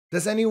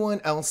Does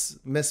anyone else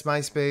miss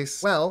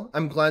MySpace? Well,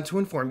 I'm glad to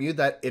inform you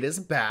that it is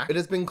back. It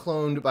has been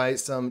cloned by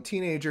some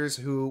teenagers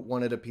who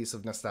wanted a piece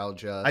of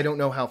nostalgia. I don't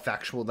know how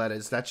factual that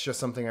is. That's just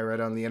something I read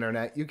on the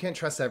internet. You can't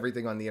trust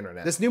everything on the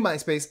internet. This new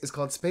MySpace is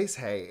called Space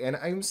Hey, and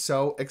I'm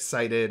so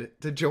excited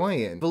to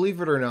join.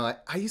 Believe it or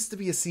not, I used to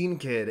be a scene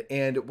kid,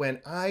 and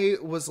when I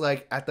was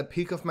like at the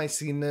peak of my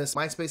sceneness,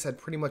 MySpace had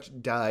pretty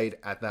much died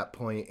at that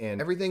point,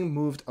 and everything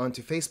moved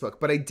onto Facebook.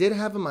 But I did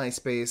have a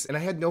MySpace, and I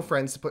had no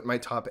friends to put in my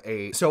top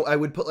 8, so I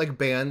would put like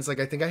bands,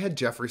 like I think I had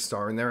Jeffree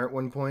Star in there at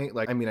one point.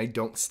 Like, I mean, I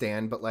don't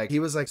stand, but like he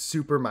was like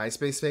super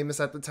MySpace famous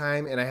at the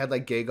time, and I had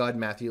like Gay God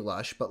Matthew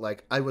Lush, but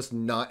like I was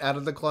not out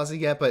of the closet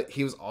yet, but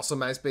he was also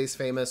MySpace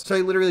famous. So I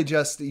literally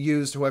just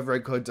used whoever I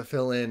could to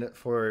fill in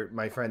for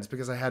my friends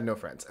because I had no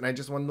friends, and I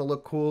just wanted to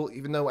look cool,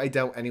 even though I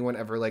doubt anyone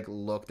ever like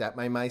looked at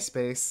my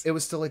MySpace. It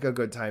was still like a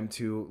good time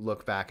to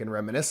look back and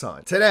reminisce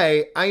on.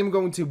 Today, I am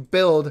going to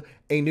build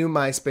a new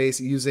MySpace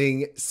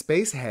using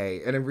Space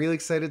Hey, and I'm really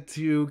excited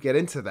to get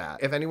into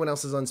that. If anyone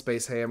else is on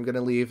Space Hey, I'm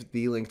gonna leave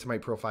the link to my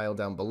profile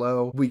down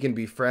below. We can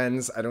be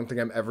friends. I don't think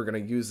I'm ever gonna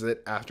use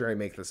it after I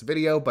make this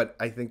video, but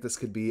I think this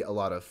could be a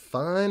lot of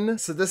fun.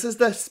 So this is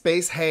the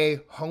Space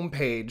Hey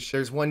homepage.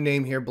 There's one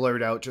name here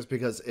blurred out just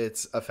because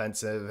it's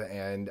offensive,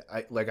 and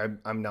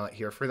I'm not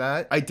here for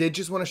that. I did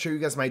just want to show you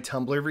guys my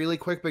Tumblr really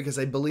quick because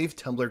I believe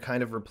Tumblr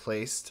kind of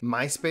replaced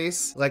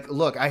MySpace. Like,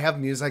 look, I have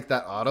music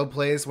that auto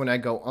plays when I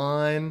go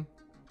on,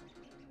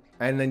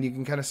 and then you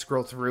can kind of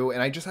scroll through,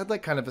 and I just had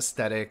like kind of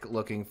aesthetic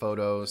looking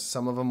photos.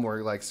 Some of them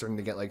were like starting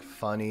to get like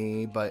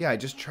funny, but yeah, I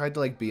just tried to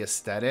like be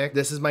aesthetic.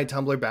 This is my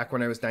Tumblr back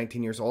when I was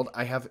 19 years old.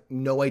 I have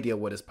no idea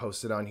what is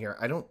posted on here.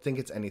 I don't think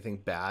it's anything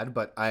bad,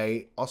 but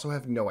I also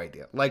have no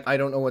idea. Like, I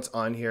don't know what's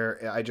on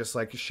here. I just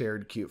like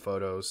shared cute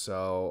photos,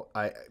 so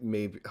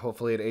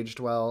hopefully it aged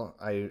well.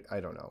 I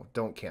don't know.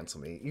 Don't cancel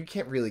me. You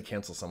can't really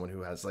cancel someone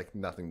who has like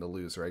nothing to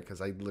lose, right?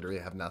 Because I literally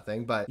have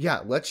nothing. But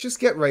yeah, let's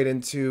just get right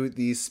into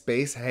the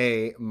Space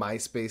Hey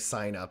MySpace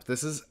sign up.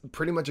 This is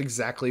pretty much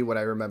exactly what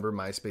I remember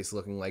MySpace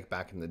looking like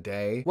back in the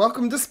day.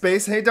 Welcome to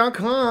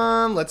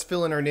spacehey.com. Let's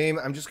fill in our name.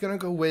 I'm just gonna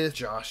go with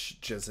Josh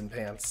Jizzin'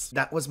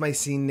 That was my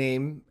scene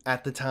name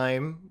at the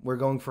time. We're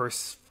going for a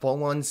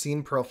full-on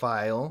scene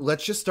profile.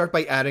 Let's just start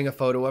by adding a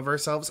photo of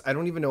ourselves. I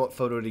don't even know what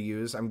photo to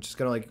use. I'm just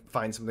gonna like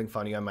find something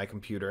funny on my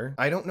computer.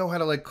 I don't know how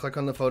to like click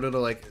on the photo to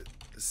like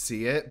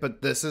see it,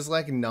 but this is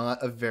like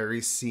not a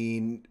very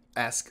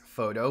scene-esque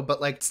photo,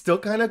 but like still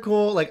kind of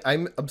cool. Like,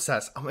 I'm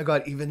obsessed. Oh my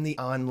god, even the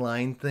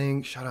online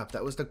thing. Shut up.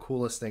 That was the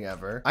coolest thing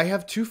ever. I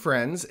have 2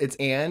 friends. It's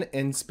Anne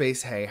and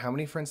Space Hey. How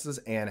many friends does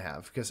Anne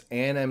have? Because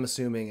Anne, I'm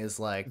assuming, is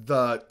like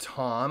the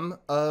Tom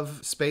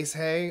of Space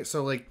Hey.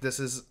 So like this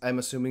is, I'm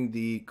assuming,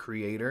 the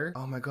creator.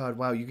 Oh my god,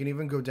 wow. You can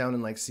even go down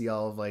and like see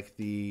all of like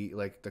the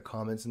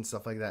comments and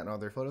stuff like that and all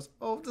their photos.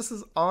 Oh, this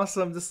is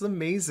awesome. This is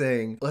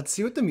amazing. Let's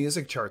see what the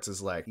music charts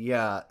is like.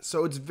 Yeah,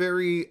 so it's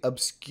very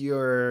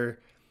obscure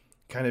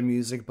kind of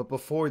music, but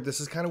before, this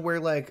is kind of where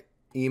like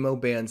emo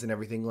bands and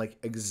everything like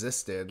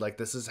existed. Like,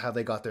 this is how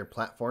they got their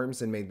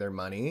platforms and made their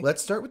money.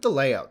 Let's start with the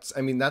layouts.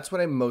 I mean, that's what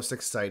I'm most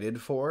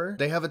excited for.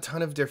 They have a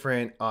ton of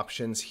different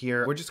options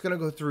here. We're just gonna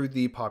go through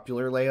the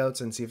popular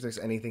layouts and see if there's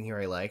anything here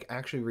I like. I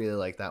actually really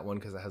like that one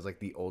because it has like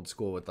the old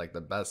school with like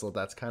the bezel.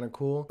 That's kind of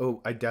cool.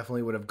 Oh, I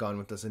definitely would have gone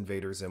with this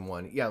Invader Zim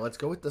one. Yeah, let's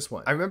go with this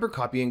one. I remember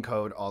copying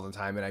code all the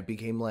time, and I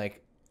became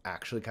like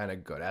actually kind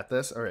of good at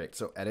this. All right,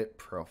 so edit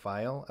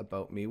profile,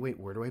 about me. Wait,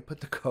 where do I put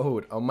the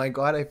code? Oh my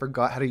god, I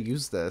forgot how to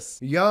use this.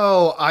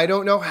 Yo, I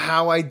don't know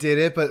how I did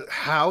it, but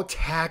how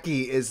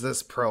tacky is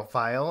this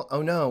profile?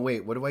 Oh no,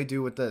 wait, what do I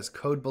do with this?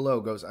 Code below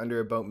goes under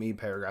about me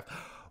paragraph.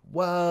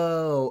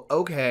 Whoa,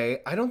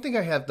 okay. I don't think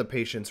I have the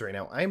patience right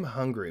now. I'm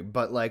hungry,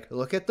 but like,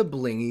 look at the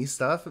blingy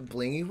stuff.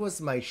 Blingy was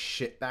my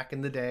shit back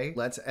in the day.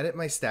 Let's edit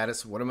my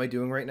status. What am I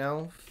doing right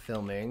now?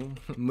 Filming.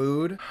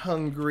 Mood,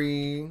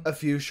 hungry. A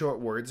few short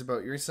words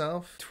about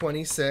yourself.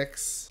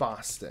 26,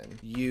 Boston,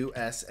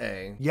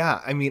 USA. Yeah,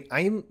 I mean,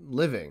 I'm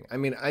living. I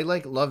mean, I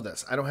like love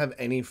this. I don't have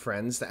any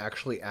friends to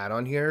actually add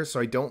on here,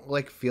 so I don't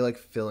like feel like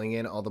filling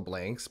in all the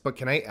blanks, but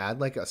can I add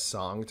like a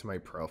song to my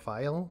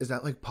profile? Is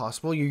that like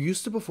possible? You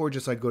used to before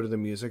just like go to the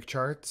music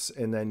charts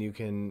and then you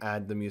can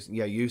add the music.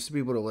 Yeah, you used to be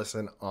able to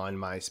listen on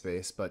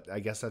MySpace, but I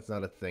guess that's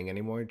not a thing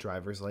anymore.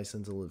 Driver's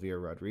license, Olivia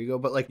Rodrigo.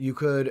 But like, you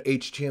could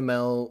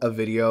HTML a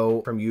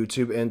video from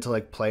YouTube into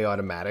like play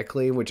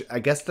automatically, which I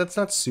guess that's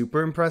not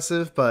super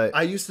impressive, but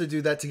I used to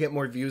do that to get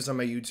more views on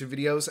my YouTube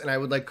videos, and I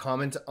would like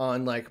comment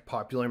on like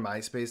popular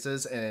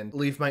MySpaces and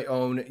leave my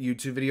own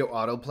YouTube video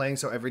auto playing.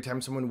 So every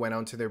time someone went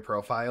onto their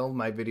profile,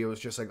 my video was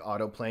just like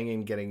auto playing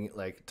and getting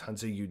like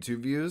tons of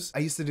YouTube views. I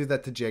used to do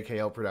that to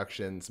JKL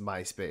Productions Productions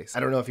MySpace. I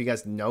don't know if you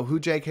guys know who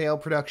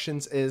JKL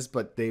Productions is,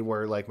 but they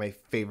were like my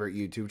favorite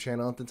YouTube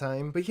channel at the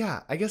time. But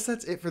yeah, I guess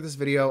that's it for this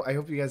video. I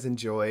hope you guys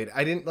enjoyed.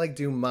 I didn't like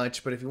do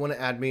much, but if you want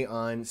to add me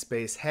on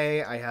Space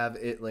Hey, I have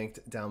it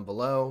linked down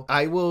below.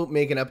 I will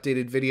make an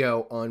updated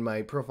video on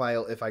my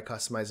profile if I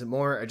customize it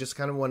more. I just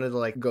kind of wanted to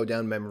like go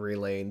down memory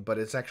lane, but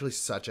it's actually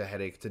such a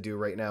headache to do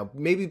right now.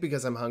 Maybe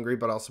because I'm hungry,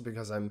 but also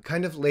because I'm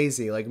kind of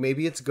lazy. Like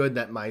maybe it's good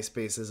that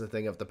MySpace is a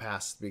thing of the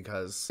past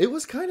because it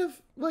was kind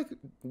of like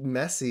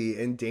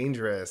messy and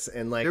dangerous,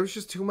 and like there was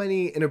just too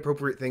many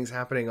inappropriate things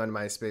happening on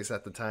MySpace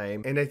at the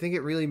time, and I think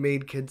it really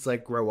made kids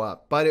like grow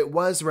up. But it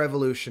was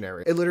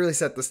revolutionary. It literally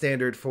set the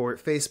standard for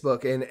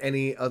Facebook and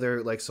any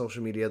other like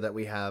social media that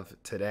we have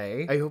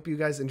today. I hope you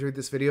guys enjoyed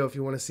this video. If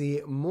you want to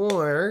see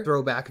more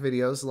throwback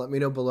videos, let me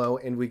know below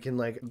and we can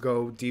like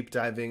go deep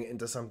diving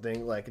into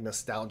something like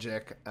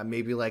nostalgic,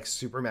 maybe like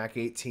Super Mac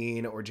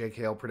 18 or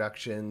JKL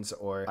Productions,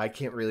 or I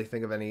can't really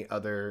think of any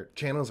other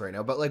channels right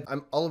now, but like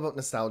I'm all about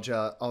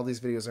nostalgia. All these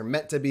videos are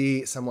meant to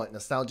be somewhat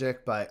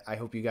nostalgic, but I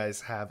hope you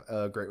guys have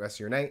a great rest of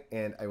your night,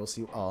 and I will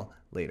see you all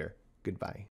later. Goodbye.